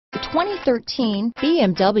2013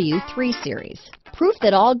 BMW 3 Series. Proof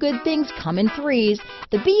that all good things come in threes,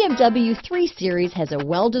 the BMW 3 Series has a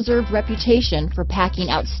well-deserved reputation for packing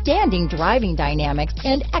outstanding driving dynamics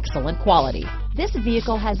and excellent quality. This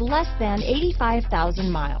vehicle has less than 85,000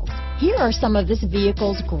 miles. Here are some of this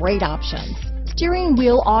vehicle's great options: steering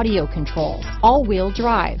wheel audio controls, all-wheel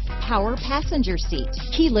drive, power passenger seat,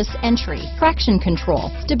 keyless entry, traction control,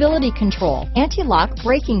 stability control, anti-lock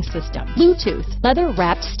braking system, Bluetooth,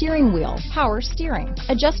 leather-wrapped steering wheel, power steering,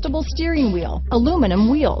 adjustable steering wheel, aluminum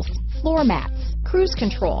wheels, floor mats, cruise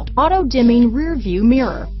control, auto-dimming rear view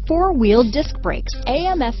mirror, four-wheel disc brakes,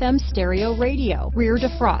 AM/FM stereo radio, rear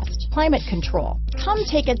defrost, climate control. Come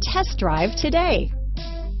take a test drive today.